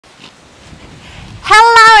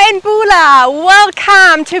and Bula,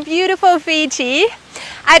 welcome to beautiful Fiji.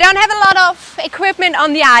 I don't have a lot of equipment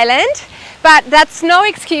on the island, but that's no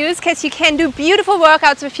excuse because you can do beautiful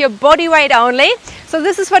workouts with your body weight only. So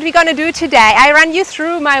this is what we're going to do today. I run you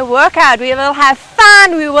through my workout. We will have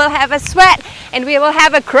fun, we will have a sweat, and we will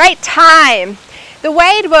have a great time. The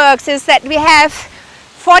way it works is that we have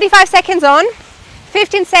 45 seconds on,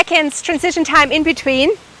 15 seconds transition time in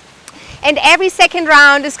between, and every second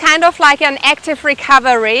round is kind of like an active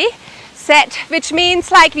recovery set, which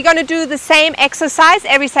means like we're going to do the same exercise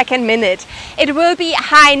every second minute. It will be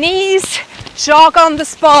high knees, jog on the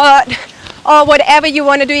spot, or whatever you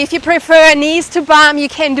want to do. If you prefer knees to bum, you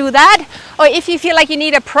can do that. Or if you feel like you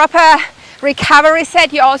need a proper recovery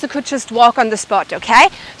set, you also could just walk on the spot, okay?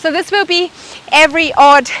 So this will be every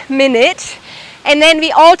odd minute. And then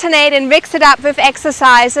we alternate and mix it up with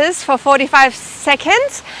exercises for 45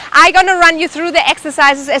 seconds. I'm gonna run you through the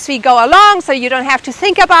exercises as we go along, so you don't have to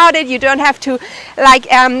think about it, you don't have to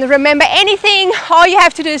remember anything. All you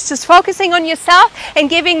have to do is just focusing on yourself and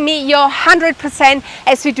giving me your 100%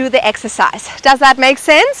 as we do the exercise. Does that make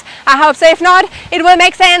sense? I hope so. If not, it will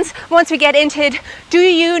make sense once we get into it. Do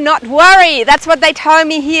you not worry? That's what they tell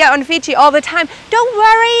me here on Fiji all the time. Don't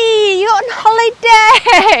worry, you're on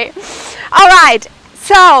holiday. All right,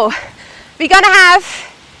 so we're gonna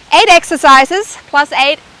have 8 exercises plus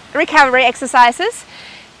 8 recovery exercises,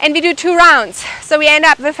 and we do 2 rounds. So we end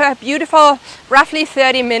up with a beautiful, roughly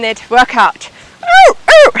 30-minute workout.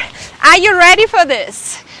 Are you ready for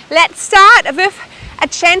this? Let's start with a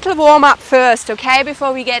gentle warm-up first, okay,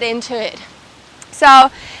 before we get into it.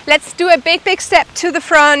 So let's do a big step to the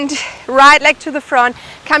front, right leg to the front,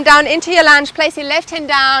 come down into your lunge, place your left hand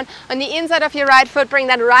down on the inside of your right foot, bring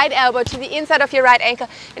that right elbow to the inside of your right ankle,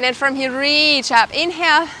 and then from here reach up,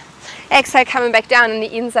 inhale, exhale, coming back down on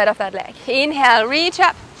the inside of that leg. Inhale, reach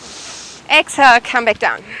up, exhale, come back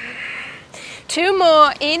down. 2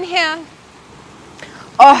 more, inhale,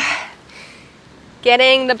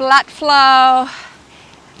 getting the blood flow,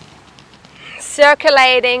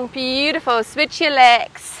 circulating, beautiful. Switch your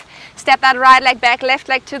legs, step that right leg back, left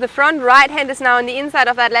leg to the front, right hand is now on the inside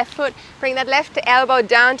of that left foot, bring that left elbow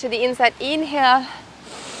down to the inside, inhale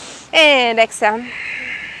and exhale,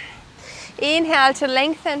 inhale to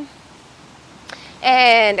lengthen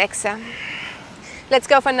and exhale. Let's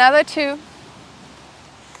go for another 2,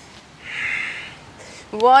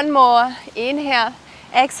 1 more, inhale,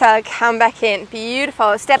 exhale, come back in.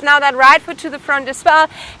 Beautiful. Step now that right foot to the front as well.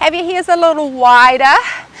 Have your heels a little wider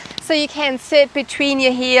so you can sit between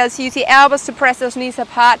your heels. Use your elbows to press those knees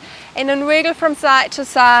apart, and then wiggle from side to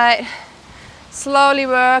side. Slowly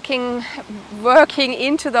working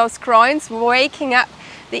into those groins, waking up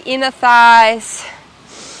the inner thighs,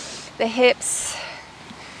 the hips.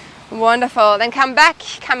 Wonderful. Then come back,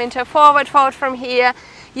 come into a forward fold from here.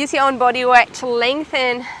 Use your own body weight to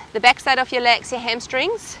lengthen the back side of your legs, your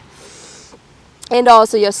hamstrings, and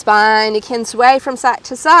also your spine. You can sway from side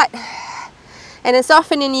to side. And then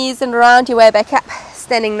soften your knees and round your way back up,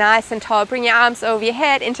 standing nice and tall. Bring your arms over your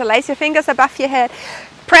head, interlace your fingers above your head.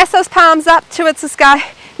 Press those palms up towards the sky,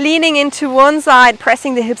 leaning into one side,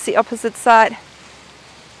 pressing the hips the opposite side.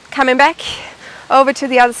 Coming back, over to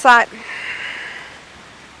the other side.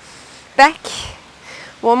 Back.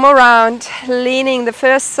 1 more round, leaning the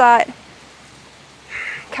first side,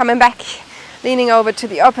 coming back, leaning over to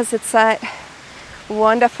the opposite side.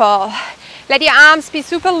 Wonderful. Let your arms be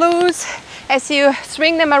super loose as you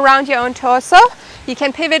swing them around your own torso. You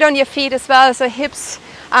can pivot on your feet as well, so hips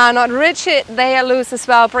are not rigid, they are loose as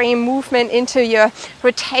well, bringing movement into your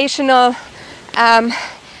rotational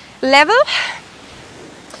level.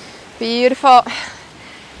 Beautiful.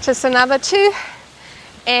 Just another 2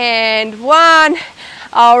 and 1.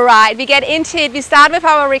 All right, we get into it. We start with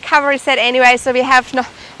our recovery set anyway, so we have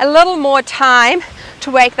a little more time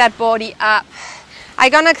to wake that body up.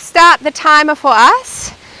 I'm gonna start the timer for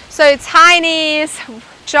us. So it's high knees,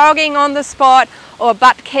 jogging on the spot, or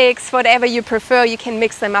butt kicks, whatever you prefer. You can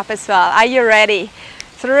mix them up as well. Are you ready?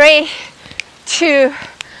 3, 2,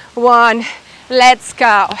 1, let's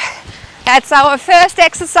go. That's our first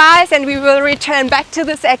exercise, and we will return back to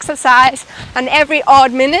this exercise on every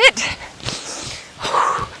odd minute.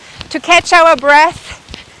 To catch our breath,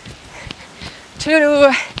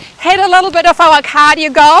 to hit a little bit of our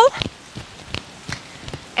cardio goal,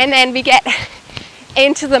 and then we get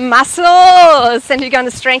into the muscles, and we're going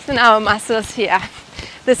to strengthen our muscles here.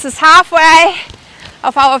 This is halfway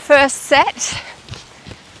of our first set.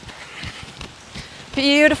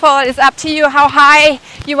 Beautiful. It's up to you how high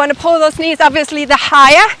you want to pull those knees. Obviously, the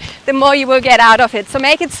higher, the more you will get out of it. So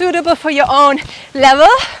make it suitable for your own level.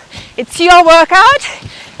 It's your workout.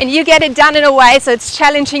 and you get it done in a way so it's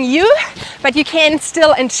challenging you, but you can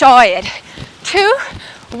still enjoy it. 2,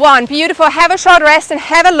 1, beautiful. Have a short rest and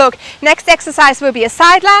have a look. Next exercise will be a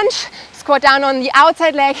side lunge. Squat down on the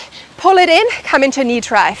outside leg, pull it in, come into knee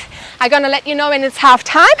drive. I'm gonna let you know when it's half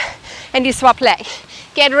time and you swap leg.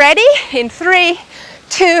 Get ready in 3,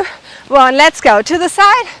 2, 1, let's go. To the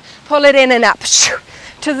side, pull it in and up.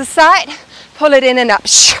 To the side, pull it in and up.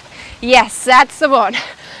 Yes, that's the one.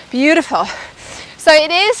 Beautiful. So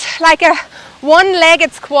it is like a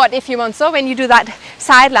one-legged squat if you want so when you do that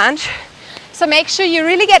side lunge. So make sure you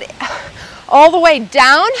really get all the way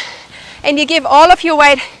down and you give all of your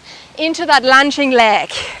weight into that lunging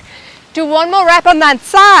leg. Do one more rep on that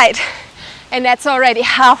side and that's already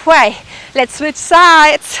halfway. Let's switch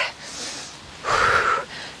sides.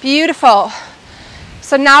 Beautiful.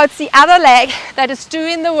 So now it's the other leg that is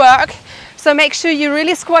doing the work. So make sure you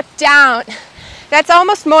really squat down. That's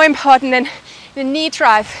almost more important than the knee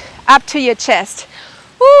drive up to your chest.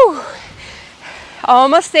 Woo.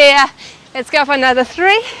 Almost there. Let's go for another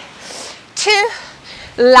 3, 2,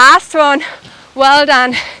 last one. Well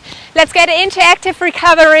done. Let's get into active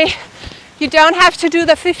recovery. You don't have to do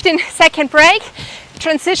the 15-second break,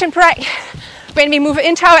 transition break, when we move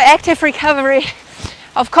into our active recovery.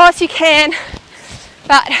 Of course you can,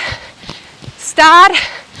 but start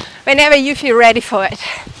whenever you feel ready for it.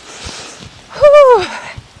 Whew.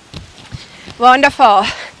 Wonderful.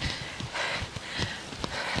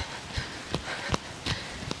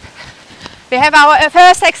 We have our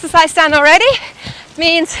first exercise done already. It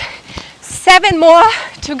means 7 more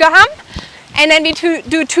to come, and then we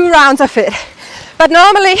do 2 rounds of it. But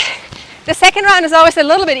normally the second round is always a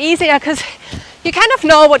little bit easier because you kind of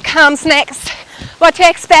know what comes next, what to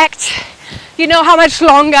expect. You know how much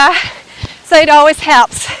longer, so it always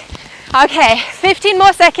helps. Okay, 15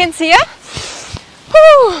 more seconds here.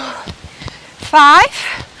 Whew. 5,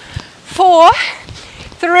 4,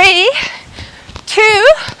 3, 2,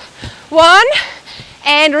 1,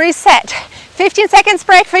 and reset. 15 seconds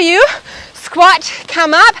break for you. Squat,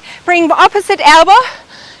 come up, bring opposite elbow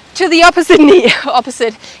to the opposite knee.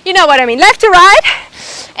 Opposite, you know what I mean. Left to right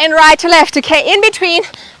and right to left. Okay, in between,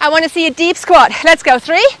 I want to see a deep squat. Let's go.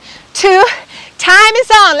 3, 2, time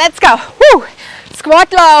is on. Let's go. Woo.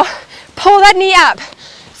 Squat low, pull that knee up.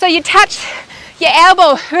 So you touch your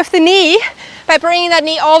elbow with the knee by bringing that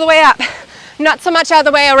knee all the way up, not so much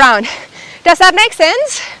other way around. Does that make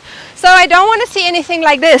sense? So I don't want to see anything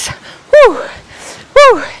like this. Woo.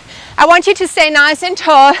 Woo. I want you to stay nice and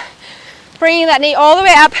tall, bringing that knee all the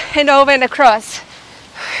way up and over and across.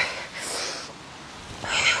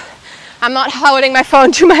 I'm not holding my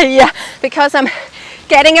phone to my ear because I'm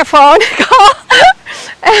getting a phone call.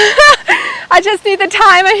 I just need the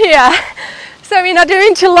timer here. So we're not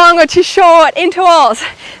doing too long or too short intervals.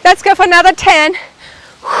 Let's go for another 10.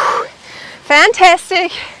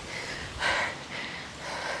 Fantastic.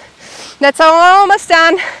 That's almost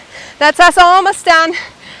done. That's us almost done.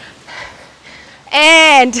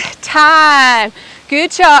 And time.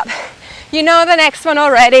 Good job. You know the next one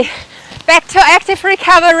already. Back to active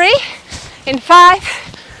recovery in 5,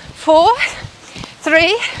 4,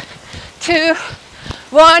 3, 2,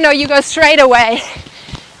 1, or you go straight away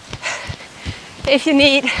if you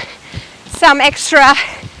need some extra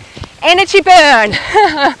energy burn.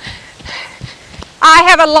 I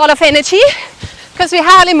have a lot of energy because we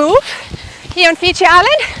hardly move here on Fiji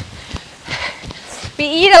Island. We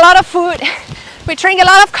eat a lot of food, we drink a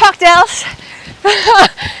lot of cocktails,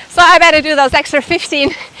 so I better do those extra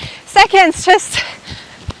 15 seconds just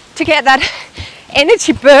to get that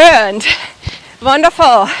energy burned.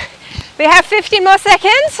 Wonderful. We have 15 more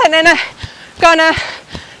seconds and then I'm gonna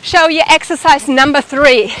show you exercise number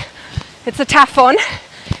 3. It's a tough one,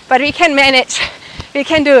 but we can manage, we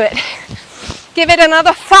can do it. Give it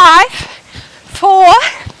another 5, 4,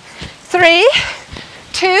 3,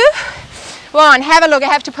 2, 1. Have a look. I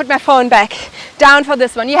have to put my phone back down for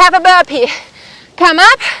this one. You have a burpee. Come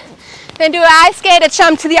up, then do an ice skate,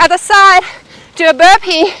 jump to the other side, do a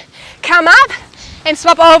burpee, come up, and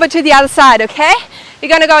swap over to the other side, okay? You're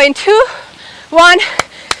gonna go in 2, 1,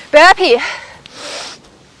 burpee.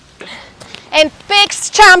 And big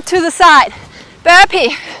jump to the side,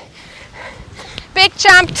 burpee. Big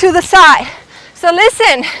jump to the side. So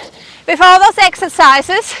listen, with all those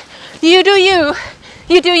exercises, you do you.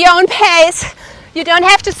 You do your own pace. You don't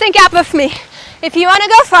have to sync up with me. If you want to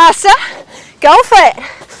go faster, go for it.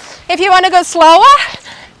 If you want to go slower,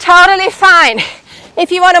 totally fine.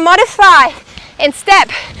 If you want to modify and step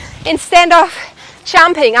instead of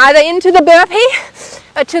jumping either into the burpee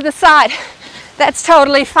or to the side, that's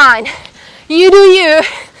totally fine. You do you.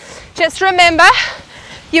 Just remember,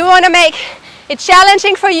 you want to make It's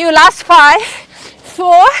challenging for you. Last 5,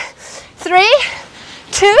 4, 3,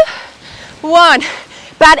 2, 1.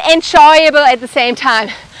 But enjoyable at the same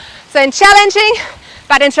time. So challenging,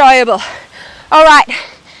 but enjoyable. All right,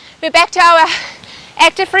 we're back to our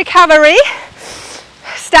active recovery.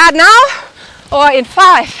 Start now or in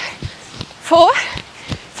 5, 4,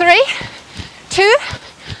 3, 2,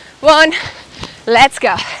 1. Let's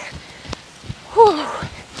go. Whew.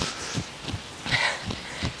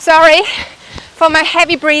 Sorry for my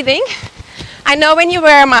heavy breathing. I know when you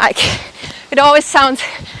wear a mic, it always sounds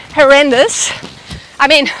horrendous. I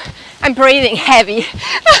mean, I'm breathing heavy.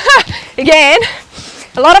 Again,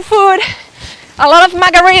 a lot of food, a lot of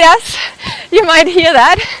margaritas. You might hear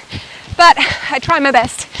that. But I try my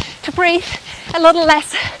best to breathe a little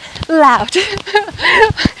less loud.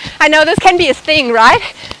 I know this can be a thing, right?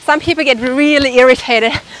 Some people get really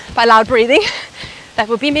irritated by loud breathing. That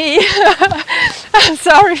would be me. I'm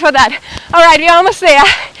sorry for that. All right, we're almost there.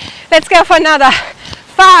 Let's go for another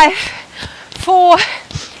 5, 4,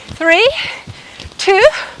 3, 2,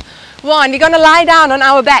 1. We're gonna lie down on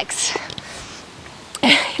our backs.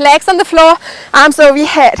 Legs on the floor, arms over your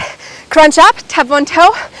head. Crunch up, tap one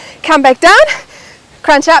toe, come back down,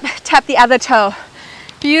 crunch up, tap the other toe.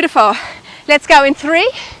 Beautiful. Let's go in 3,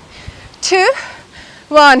 2,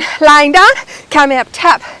 1. Lying down, coming up,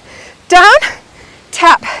 tap, down,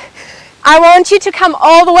 tap. I want you to come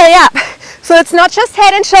all the way up. So it's not just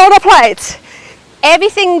head and shoulder blades.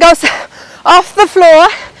 Everything goes off the floor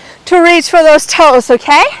to reach for those toes,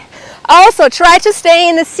 okay? Also, try to stay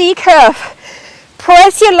in the C curve.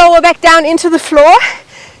 Press your lower back down into the floor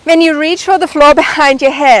when you reach for the floor behind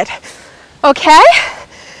your head, okay?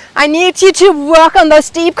 I need you to work on those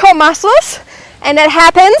deep core muscles, and that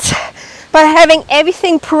happens by having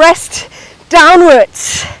everything pressed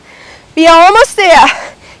downwards. We are almost there.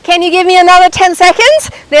 Can you give me another 10 seconds?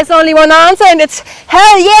 There's only one answer, and it's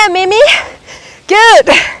hell yeah, Mimi. Good.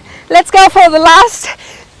 Let's go for the last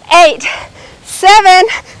 8, 7,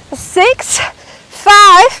 6,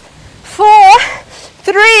 5, 4,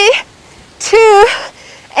 3, 2,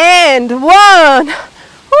 and 1.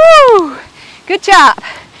 Woo. Good job.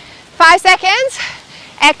 5 seconds.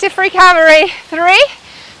 Active recovery. 3,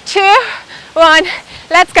 2, 1.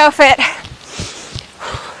 Let's go, fit.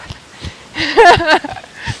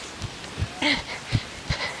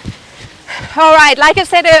 All right, like I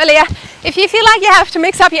said earlier, if you feel like you have to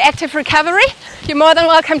mix up your active recovery, you're more than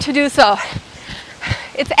welcome to do so.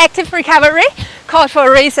 It's active recovery called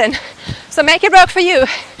for a reason. So make it work for you.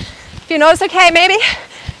 If you know it's okay, maybe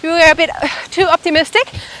you were a bit too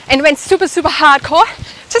optimistic and went super hardcore,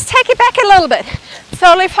 just take it back a little bit. It's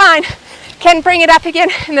totally fine. Can bring it up again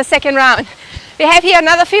in the second round. We have here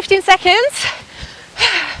another 15 seconds.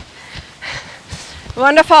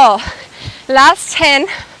 Wonderful. Last 10.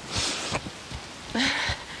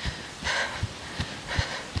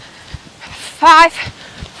 5,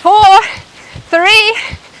 4, 3,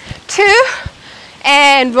 2,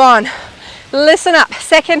 and 1. Listen up.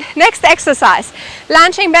 Next exercise.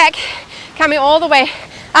 Lunging back, coming all the way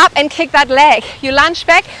up and kick that leg. You lunge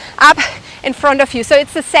back, up in front of you. So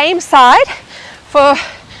it's the same side for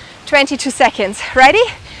 22 seconds. Ready?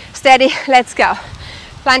 Steady, let's go.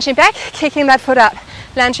 Lunging back, kicking that foot up.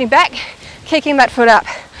 Lunging back, kicking that foot up.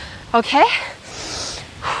 Okay?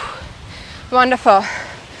 Wonderful.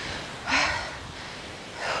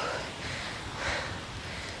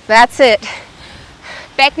 That's it.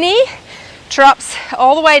 Back knee drops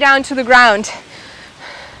all the way down to the ground.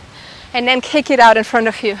 And then kick it out in front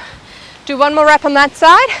of you. Do one more rep on that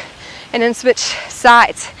side and then switch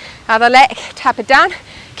sides. Other leg, tap it down,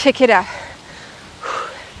 kick it up.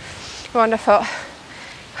 Wonderful.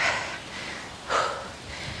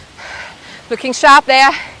 Looking sharp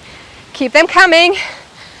there. Keep them coming.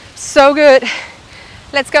 So good.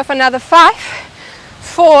 Let's go for another 5,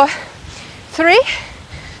 4, 3,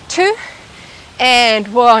 2,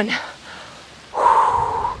 and 1.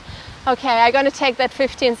 Okay, I'm going to take that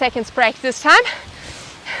 15 seconds break this time.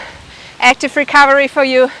 Active recovery for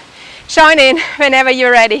you. Join in whenever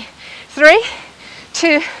you're ready. 3,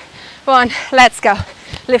 2, 1. Let's go.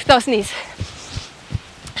 Lift those knees.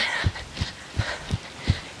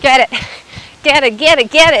 Get it. Get it, get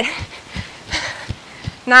it, get it.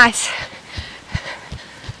 Nice.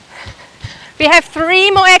 We have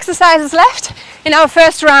 3 more exercises left in our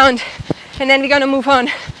first round, and then we're going to move on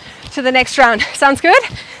to the next round. Sounds good?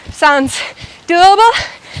 Sounds doable?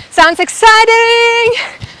 Sounds exciting?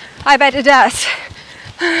 I bet it does.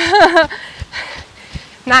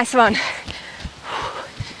 Nice one.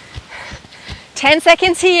 10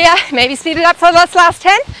 seconds here. Maybe speed it up for those last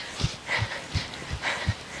 10.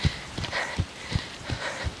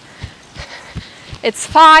 It's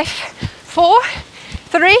 5, 4,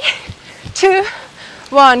 3, 2,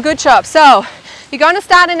 1. Good job. So you're going to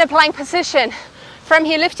start in a plank position. From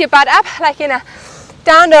here, lift your butt up like in a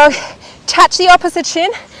down dog. Touch the opposite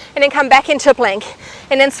shin and then come back into plank.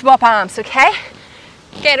 And then swap arms, okay?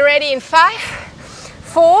 Get ready in 5,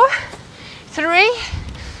 4, 3,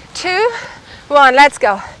 2, 1. Let's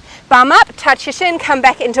go. Bum up, touch your shin, come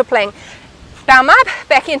back into plank. Bum up,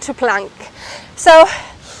 back into plank. So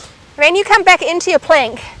when you come back into your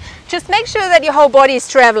plank, just make sure that your whole body is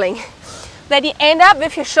traveling. That you end up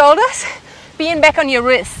with your shoulders being back on your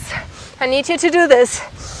wrists. I need you to do this.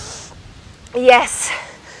 Yes.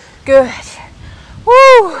 Good.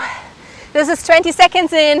 Woo. This is 20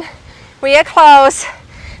 seconds in. We are close.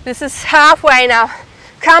 This is halfway now.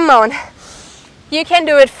 Come on. You can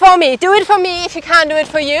do it for me. Do it for me if you can't do it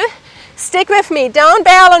for you. Stick with me. Don't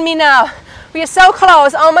bail on me now. We are so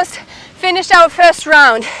close. Almost finished our first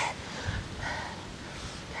round.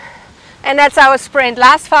 And that's our sprint.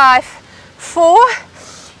 Last 5, 4,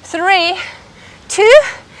 3, 2,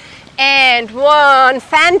 and 1.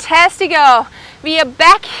 Fantastic. We are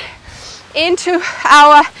back into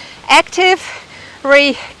our active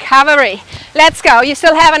recovery. Let's go. You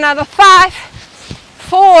still have another 5,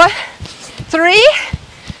 4, 3,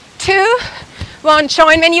 2, 1.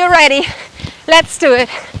 Join when you're ready. Let's do it.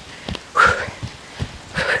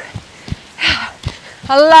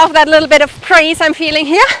 I love that little bit of breeze I'm feeling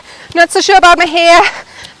here. Not so sure about my hair.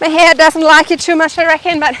 My hair doesn't like it too much, I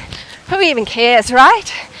reckon, but who even cares,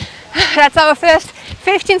 right? That's our first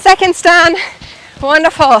 15 seconds done.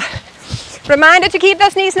 Wonderful. Reminder to keep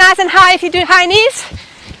those knees nice and high if you do high knees.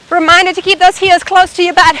 Reminder to keep those heels close to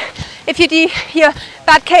your butt if you do your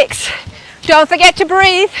butt kicks. Don't forget to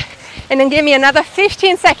breathe. And then give me another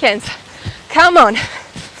 15 seconds. Come on.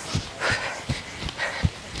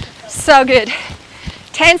 So good.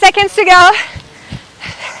 10 seconds to go.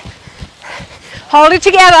 Hold it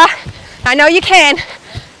together. I know you can.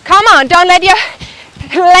 Come on, don't let your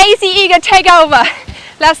lazy ego take over.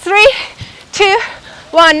 Last 3, 2,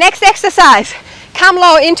 1. Next exercise. Come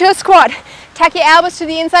low into a squat. Tuck your elbows to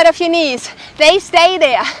the inside of your knees. They stay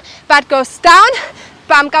there. Butt goes down,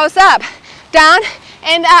 bum goes up. Down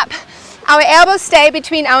and up. Our elbows stay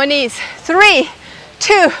between our knees. 3,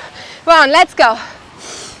 2, 1. Let's go.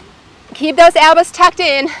 Keep those elbows tucked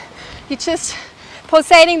in. You're just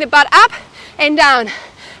pulsating the butt up and down,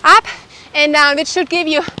 which should give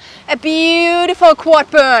you a beautiful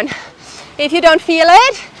quad burn. If you don't feel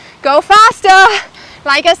it, go faster.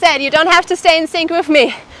 Like I said, you don't have to stay in sync with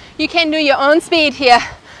me. You can do your own speed here.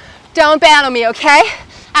 Don't bail on me, okay?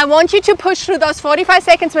 I want you to push through those 45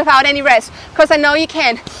 seconds without any rest, because I know you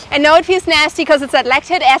can. I know it feels nasty because it's that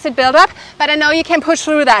lactic acid buildup, but I know you can push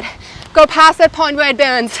through that. Go past that point where it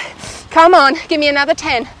burns. Come on, give me another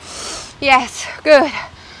 10. Yes, good.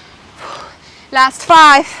 Last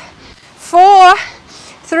 5, 4,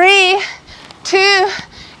 3, 2,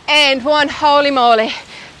 and 1. Holy moly.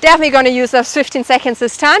 Definitely going to use those 15 seconds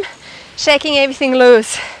this time. Shaking everything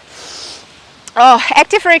loose. Oh,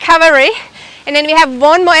 active recovery. And then we have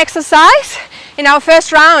one more exercise in our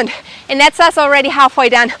first round. And that's us already halfway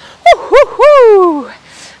done. Woo, woo, woo.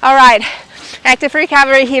 All right, active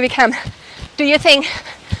recovery, here we come. Do your thing.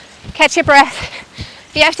 Catch your breath.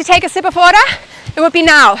 If you have to take a sip of water, it would be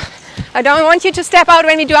now. I don't want you to step out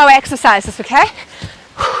when we do our exercises, okay?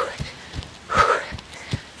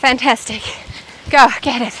 Fantastic. Go,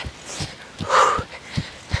 get it.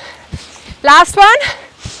 Last one.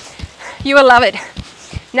 You will love it.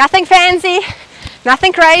 Nothing fancy,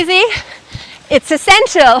 nothing crazy. It's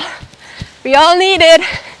essential. We all need it,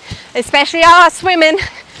 especially us women.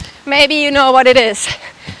 Maybe you know what it is.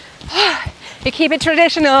 You keep it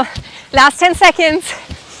traditional. Last 10 seconds.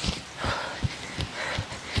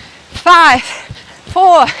 5,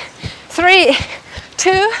 4, 3,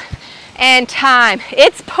 2, and time.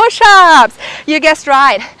 It's push-ups. You guessed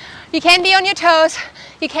right. You can be on your toes.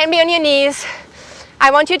 You can be on your knees.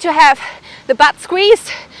 I want you to have the butt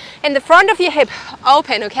squeezed and the front of your hip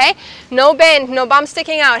open, okay? No bend, no bum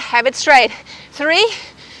sticking out. Have it straight. 3,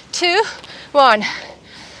 2, 1.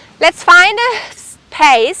 Let's find a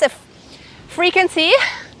pace, a frequency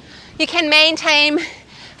you can maintain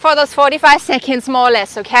for those 45 seconds more or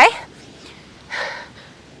less, okay?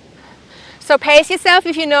 So pace yourself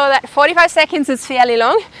if you know that 45 seconds is fairly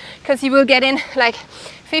long, because you will get in like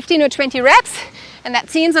 15 or 20 reps, and that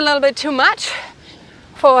seems a little bit too much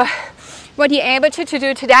for what you're able to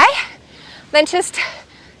do today. Then just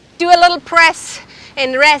do a little press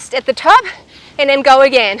and rest at the top, and then go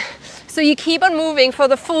again. So you keep on moving for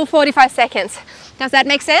the full 45 seconds. Does that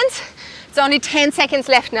make sense? It's only 10 seconds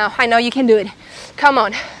left now. I know you can do it. Come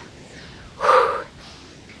on.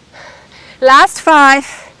 Last 5,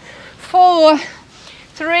 4,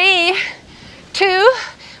 3, 2,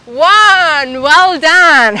 1. Well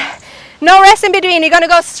done. No rest in between. We're going to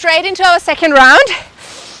go straight into our second round,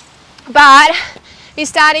 but we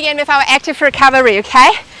start again with our active recovery, okay?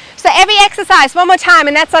 So every exercise, one more time,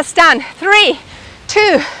 and that's us done. 3,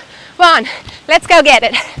 2, 1. Let's go get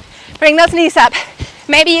it. Bring those knees up.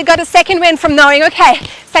 Maybe you got a second win from knowing, okay,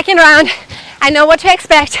 second round, I know what to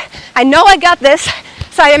expect. I know I got this,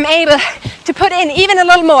 so I am able to put in even a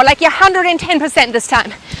little more, like you're 110% this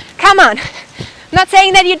time. Come on. I'm not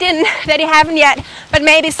saying that you didn't, that you haven't yet, but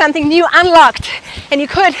maybe something new unlocked and you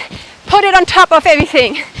could put it on top of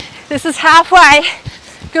everything. This is halfway.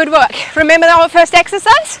 Good work. Remember our first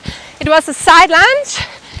exercise? It was a side lunge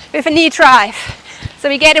with a knee drive. So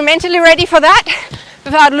we get mentally ready for that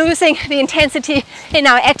without losing the intensity in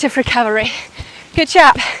our active recovery. Good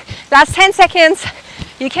job. Last 10 seconds.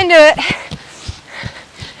 You can do it.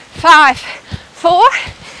 5, 4,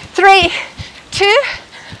 3, 2.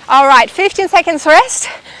 All right, 15 seconds rest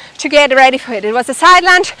to get ready for it. It was a side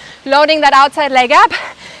lunge, loading that outside leg up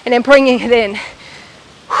and then bringing it in.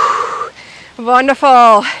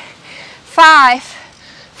 Wonderful. 5,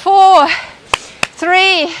 4,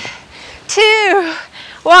 3, 2,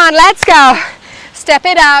 1. Let's go. Step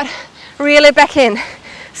it out, reel it back in.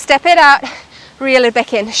 Step it out, reel it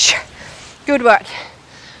back in. Good work.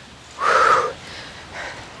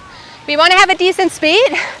 We want to have a decent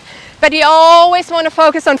speed, but we always want to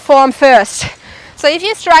focus on form first. So if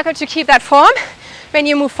you struggle to keep that form when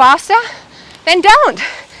you move faster, then don't.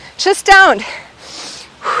 Just don't.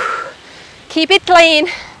 Keep it clean.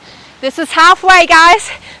 This is halfway, guys.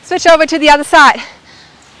 Switch over to the other side.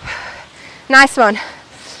 Nice one.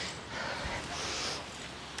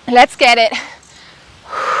 Let's get it.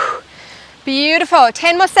 Beautiful.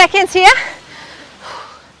 10 more seconds here.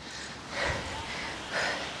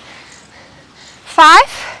 5,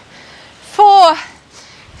 4,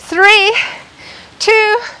 3,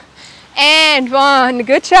 2, and 1.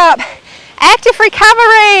 Good job. Active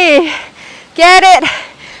recovery. Get it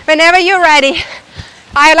whenever you're ready.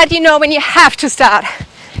 I'll let you know when you have to start.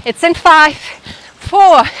 It's in 5,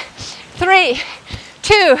 4, 3,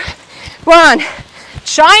 2, 1.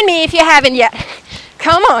 Join me if you haven't yet.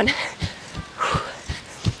 Come on.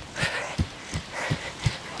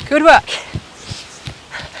 Good work.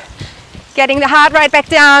 Getting the heart rate back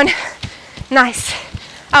down. Nice.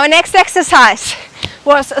 Our next exercise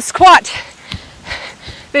was a squat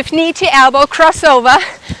with knee to elbow crossover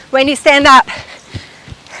when you stand up.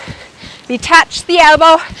 We touch the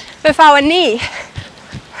elbow with our knee,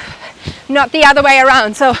 not the other way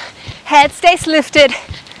around. So head stays lifted,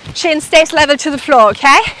 chin stays level to the floor,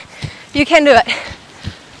 okay? You can do it.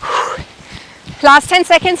 Last 10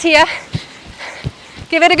 seconds here.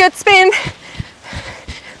 Give it a good spin.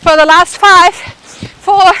 For the last 5,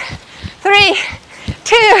 4, 3,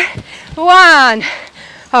 2, 1.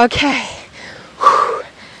 Okay.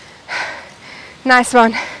 Nice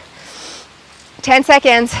one. 10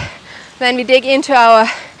 seconds. Then we dig into our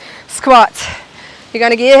squats. You're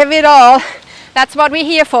gonna give it all. That's what we're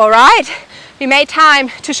here for, right? We made time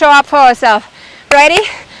to show up for ourselves. Ready?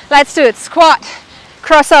 Let's do it. Squat,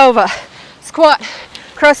 crossover. Squat,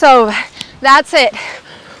 crossover. That's it.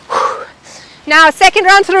 Now, second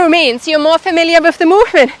round through means you're more familiar with the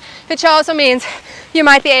movement, which also means you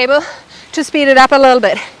might be able to speed it up a little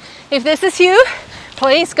bit. If this is you,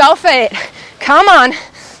 please go for it. Come on,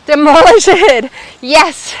 demolish it.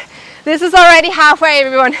 Yes, this is already halfway,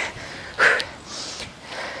 everyone.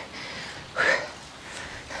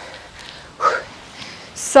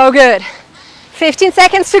 So good. 15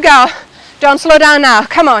 seconds to go. Don't slow down now.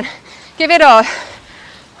 Come on, give it all.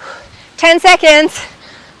 10 seconds.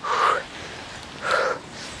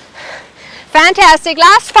 Fantastic.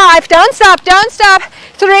 Last 5. Don't stop. Don't stop.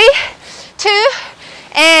 3, 2,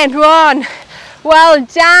 and 1. Well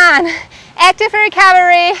done. Active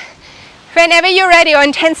recovery. Whenever you're ready, or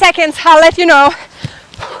in 10 seconds, I'll let you know.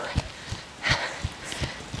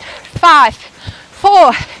 5,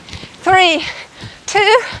 4, 3,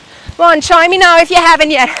 2, 1. Join me now if you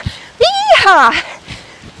haven't yet. Yeehaw!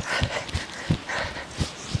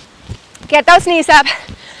 Get those knees up.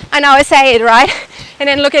 I know I say it, right? And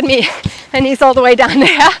then look at me. And knees all the way down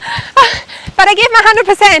there. But I give my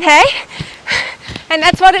 100%, hey? And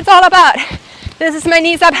that's what it's all about. This is my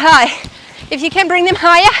knees up high. If you can bring them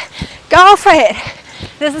higher, go for it.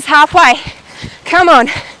 This is halfway. Come on.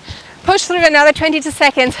 Push through another 22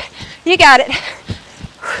 seconds. You got it.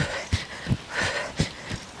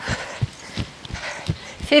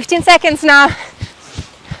 15 seconds now.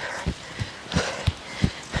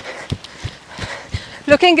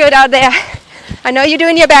 Looking good out there. I know you're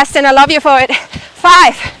doing your best and I love you for it.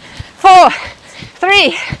 5, 4,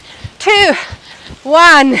 3, 2,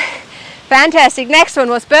 1. Fantastic. Next one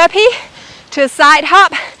was burpee to a side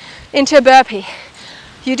hop into a burpee.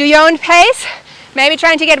 You do your own pace. Maybe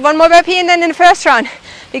trying to get one more burpee and then in the first round.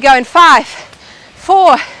 You go in 5,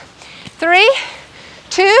 4, 3,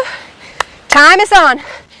 2, time is on.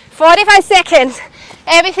 45 seconds.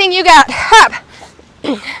 Everything you got. Hop.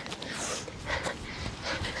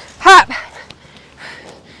 Hop.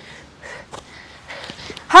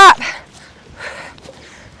 Hop.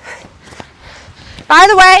 By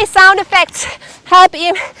the way, sound effects help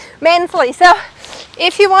you mentally. So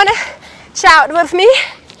if you want to shout with me,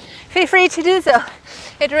 feel free to do so.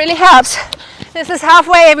 It really helps. This is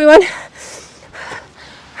halfway, everyone.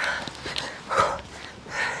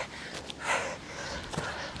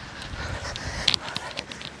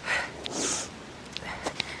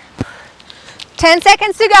 Ten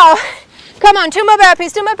seconds to go. Come on, 2 more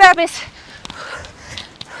burpees, 2 more burpees.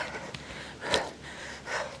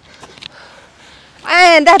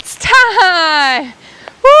 And that's time.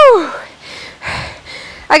 Woo.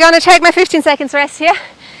 I'm gonna take my 15 seconds rest here.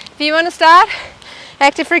 If you want to start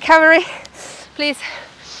active recovery, please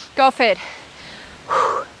go for it.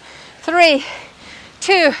 3,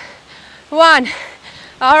 2, 1.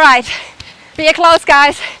 All right, we are close,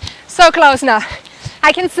 guys. So close now.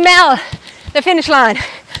 I can smell the finish line.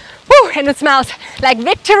 Woo, and it smells like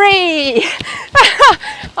victory.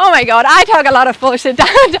 Oh my God, I talk a lot of bullshit,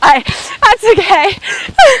 don't I? That's okay.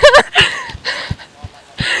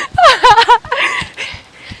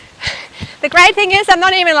 The great thing is I'm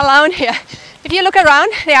not even alone here. If you look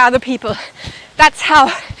around, there are other people. That's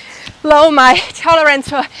how low my tolerance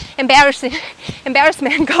for embarrassment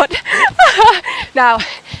got. Now,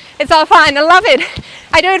 it's all fine, I love it.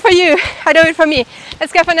 I do it for you, I do it for me.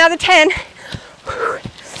 Let's go for another 10.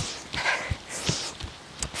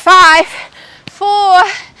 5, 4,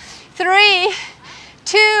 3,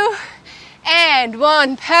 2, and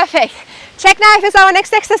 1. Perfect. Jackknife is our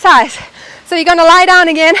next exercise. So you're gonna lie down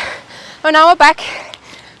again on our back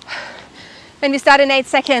when we start in 8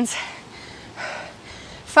 seconds.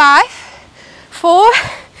 5, 4,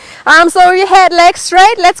 arms over your head, legs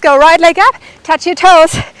straight. Let's go. Right leg up, touch your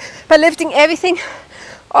toes by lifting everything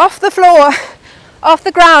off the floor, off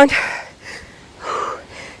the ground.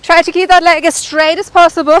 Try to keep that leg as straight as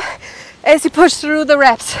possible as you push through the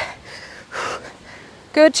reps.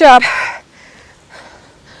 Good job.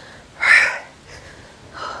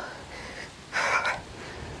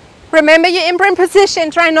 Remember your imprint position.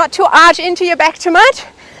 Try not to arch into your back too much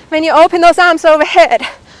when you open those arms overhead.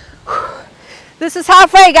 This is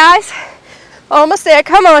halfway, guys. Almost there.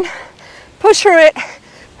 Come on. Push through it.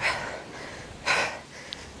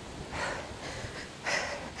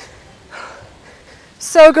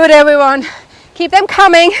 So good, everyone. Keep them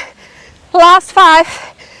coming. Last 5,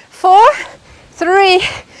 4, 3,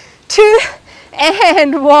 2,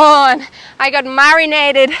 and 1. I got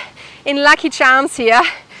marinated in Lucky Charms here.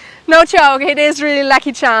 No joke, it is really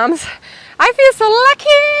Lucky Charms. I feel so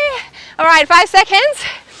lucky. All right, 5 seconds.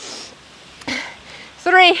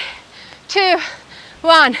 3, 2,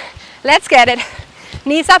 1. Let's get it.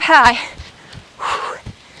 Knees up high.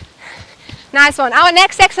 Nice one. Our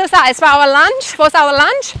next exercise for our lunge was our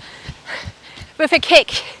lunge with a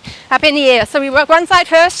kick up in the air. So we work one side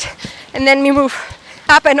first and then we move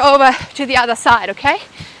up and over to the other side, okay?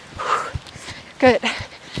 Good.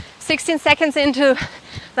 16 seconds into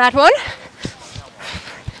that one.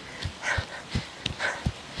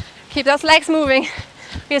 Keep those legs moving.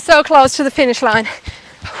 We're so close to the finish line.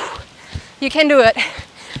 You can do it.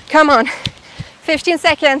 Come on. 15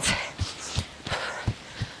 seconds.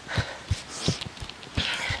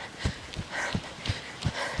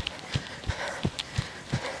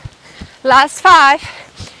 Last 5,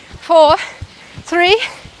 4, 3,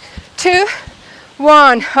 2,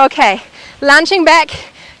 1. Okay, lunging back,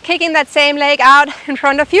 kicking that same leg out in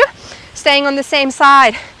front of you, staying on the same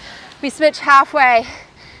side. We switch halfway.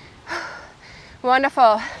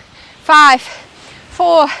 Wonderful. 5,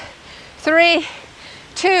 4, 3,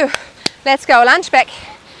 2. Let's go. Lunge back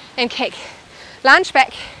and kick. Lunge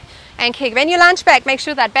back and kick. When you lunge back, make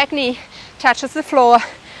sure that back knee touches the floor.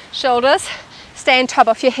 Shoulders stay on top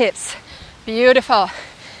of your hips. Beautiful.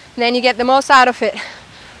 And then you get the most out of it.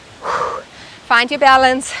 Find your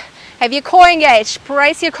balance. Have your core engaged.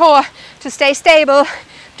 Brace your core to stay stable.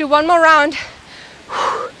 Do one more round.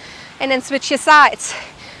 And then switch your sides.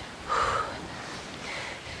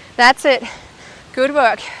 That's it. Good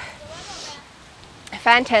work.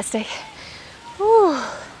 Fantastic.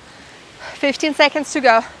 15 seconds to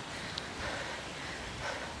go.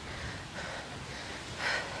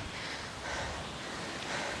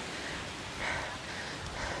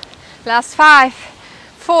 Last 5,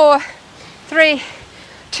 4, 3,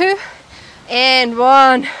 2, and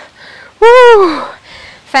 1. Woo!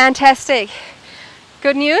 Fantastic.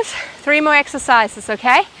 Good news, 3 more exercises,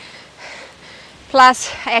 okay?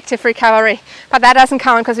 Plus active recovery. But that doesn't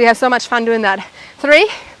count because we have so much fun doing that. 3,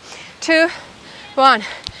 2, 1.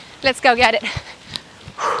 Let's go get it.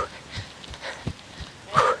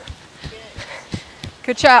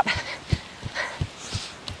 Good job.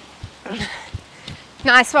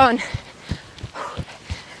 Nice one.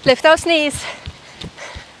 Lift those knees.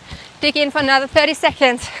 Dig in for another 30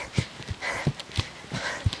 seconds.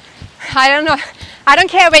 I don't know. I don't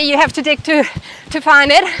care where you have to dig to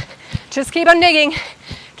find it. Just keep on digging.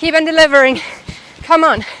 Keep on delivering. Come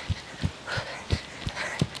on.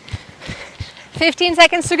 15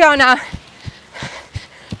 seconds to go now.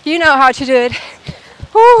 You know how to do it.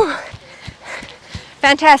 Woo.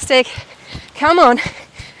 Fantastic. Come on.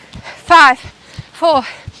 5, 4,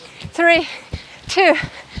 3, 2,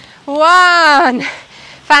 1.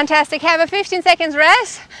 Fantastic. Have a 15 seconds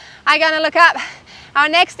rest. I'm gonna look up. Our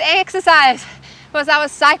next exercise was our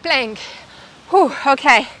side plank. Whew,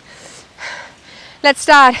 okay. Let's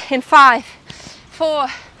start in 5, 4,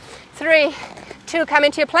 3, 2. Come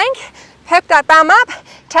into your plank. Hook that bum up.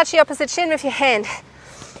 Touch the opposite shin with your hand.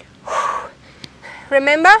 Whew.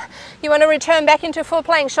 Remember, you want to return back into full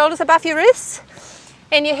plank. Shoulders above your wrists.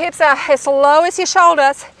 And your hips are as low as your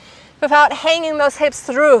shoulders without hanging those hips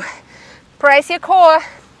through. Brace your core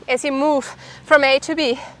as you move from A to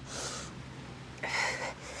B.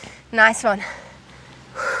 Nice one.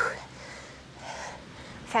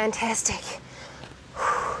 Fantastic.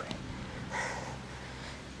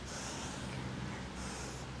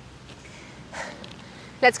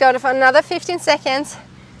 Let's go for another 15 seconds.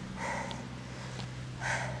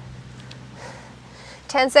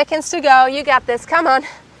 10 seconds to go. You got this. Come on.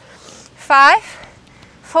 5,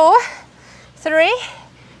 4, 3,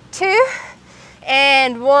 2,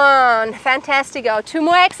 and 1. Fantastic. 2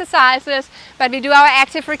 more exercises, but we do our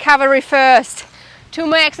active recovery first. 2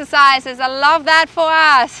 more exercises. I love that for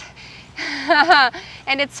us.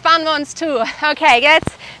 And it's fun ones too. Okay,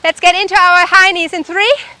 let's get into our high knees in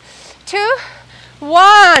 3, 2,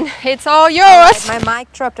 1. It's all yours. Right, my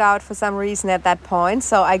mic dropped out for some reason at that point,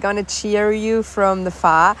 so I'm gonna cheer you from the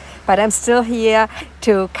far, but I'm still here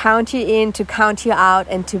to count you in, to count you out,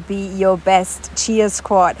 and to be your best cheer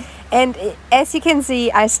squad. And as you can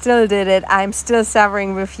see, I still did it. I'm still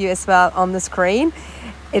suffering with you as well on the screen.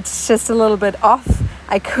 It's just a little bit off.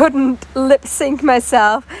 I couldn't lip sync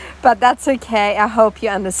myself, but that's okay. I hope you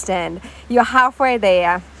understand. You're halfway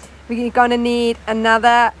there. We're gonna need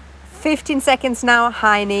another 15 seconds now,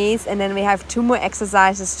 high knees, and then we have 2 more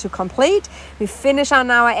exercises to complete. We finish on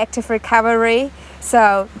our active recovery.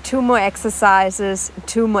 So 2 more exercises,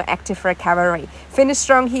 2 more active recovery. Finish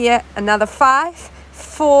strong here. Another 5,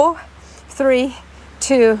 4, 3,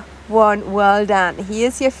 2, 1. Well done.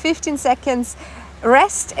 Here's your 15 seconds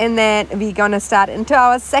rest, and then we're gonna start into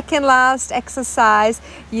our second last exercise.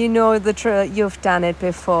 You know the drill. You've done it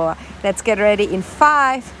before. Let's get ready in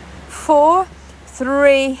 5, 4,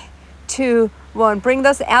 3, 2, 1. Bring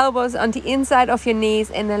those elbows on the inside of your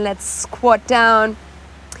knees, and then let's squat down,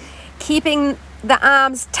 keeping the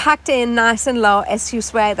arms tucked in nice and low as you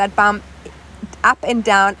sway that bum up and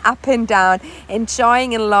down,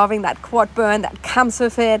 enjoying and loving that quad burn that comes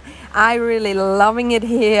with it. I really loving it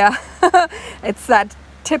here. It's that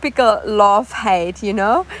typical love-hate, you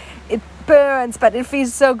know. It burns, but it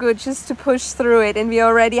feels so good just to push through it, and we're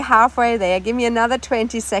already halfway there. Give me another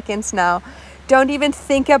 20 seconds now. Don't even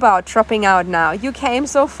think about dropping out now. You came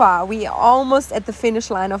so far. We are almost at the finish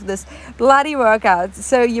line of this bloody workout.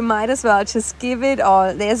 So you might as well just give it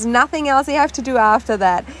all. There's nothing else you have to do after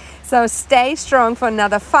that. So stay strong for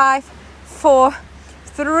another 5, 4,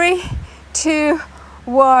 3, 2,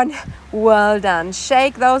 1. Well done.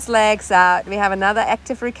 Shake those legs out. We have another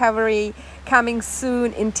active recovery coming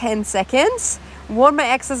soon in 10 seconds. 1 more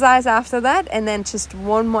exercise after that, and then just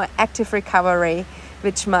 1 more active recovery,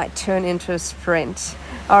 which might turn into a sprint.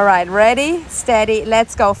 All right, ready, steady,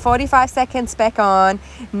 let's go. 45 seconds back on.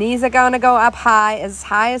 Knees are gonna go up high as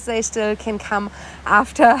they still can come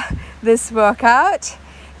after this workout.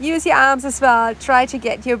 Use your arms as well. Try to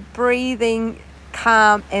get your breathing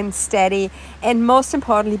calm and steady, and most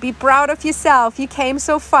importantly, be proud of yourself. You came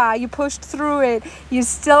so far, you pushed through it, you're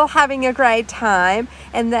still having a great time,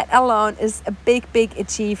 and that alone is a big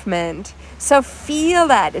achievement. So feel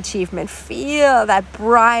that achievement, feel that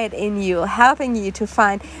pride in you, helping you to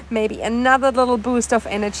find maybe another little boost of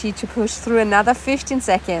energy to push through another 15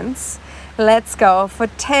 seconds. Let's go for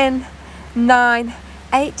 10, 9,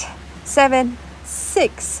 8, 7,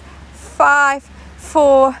 6, 5,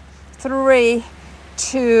 4, 3,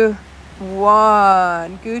 2,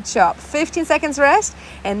 1. Good job. 15 seconds rest,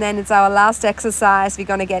 and then it's our last exercise. We're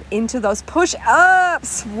gonna get into those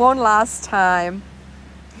push-ups one last time.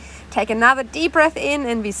 Take another deep breath in,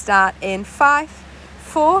 and we start in 5,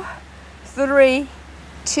 4, 3,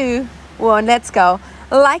 2, 1. Let's go.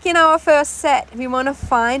 Like in our first set, we want to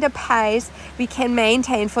find a pace we can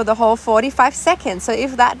maintain for the whole 45 seconds. So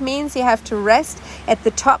if that means you have to rest at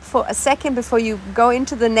the top for a second before you go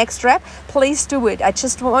into the next rep, please do it. I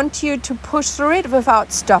just want you to push through it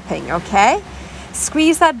without stopping, okay?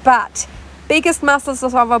 Squeeze that butt, biggest muscles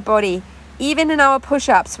of our body. Even in our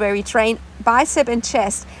push-ups where we train bicep and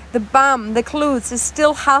chest, the bum, the glutes is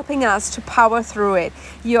still helping us to power through it.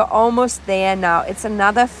 You're almost there now. It's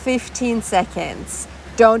another 15 seconds.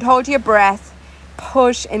 Don't hold your breath.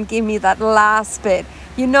 Push and give me that last bit.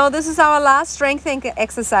 You know, this is our last strength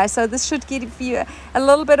exercise, so this should give you a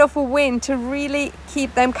little bit of a win to really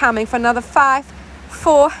keep them coming for another 5,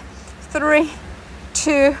 4, 3,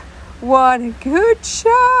 2, 1. Good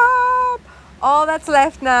job. All that's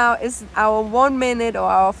left now is our 1 minute or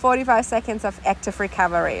our 45 seconds of active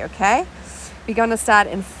recovery, okay? We're gonna start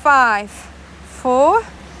in 5, 4,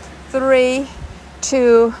 3,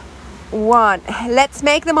 2, 1. Let's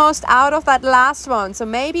make the most out of that last one. So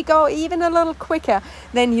maybe go even a little quicker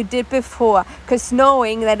than you did before, because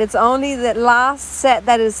knowing that it's only the last set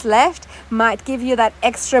that is left might give you that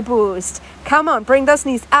extra boost. Come on, bring those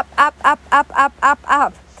knees up, up, up, up, up, up,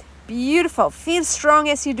 up. Beautiful. Feel strong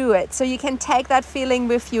as you do it, so you can take that feeling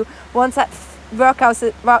with you once that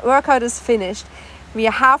workout is finished. We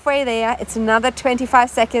are halfway there. It's another 25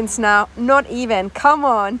 seconds now. Not even. Come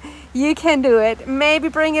on. You can do it. Maybe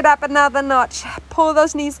bring it up another notch. Pull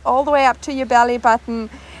those knees all the way up to your belly button.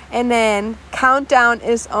 And then countdown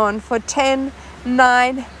is on for 10,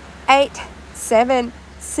 9, 8, 7,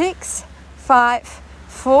 6, 5,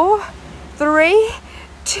 4, 3,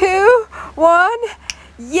 2, 1.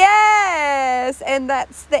 Yes, and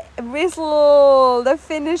that's the whistle, the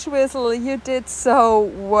finish whistle. You did so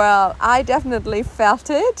well. I definitely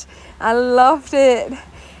felt it. I loved it.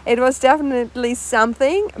 It was definitely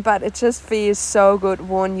something, but it just feels so good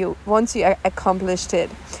once you accomplished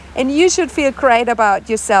it. And you should feel great about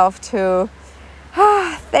yourself too.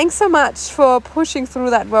 Thanks so much for pushing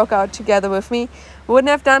through that workout together with me. Wouldn't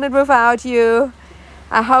have done it without you.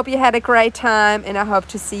 I hope you had a great time, and I hope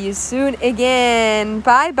to see you soon again.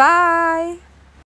 Bye bye.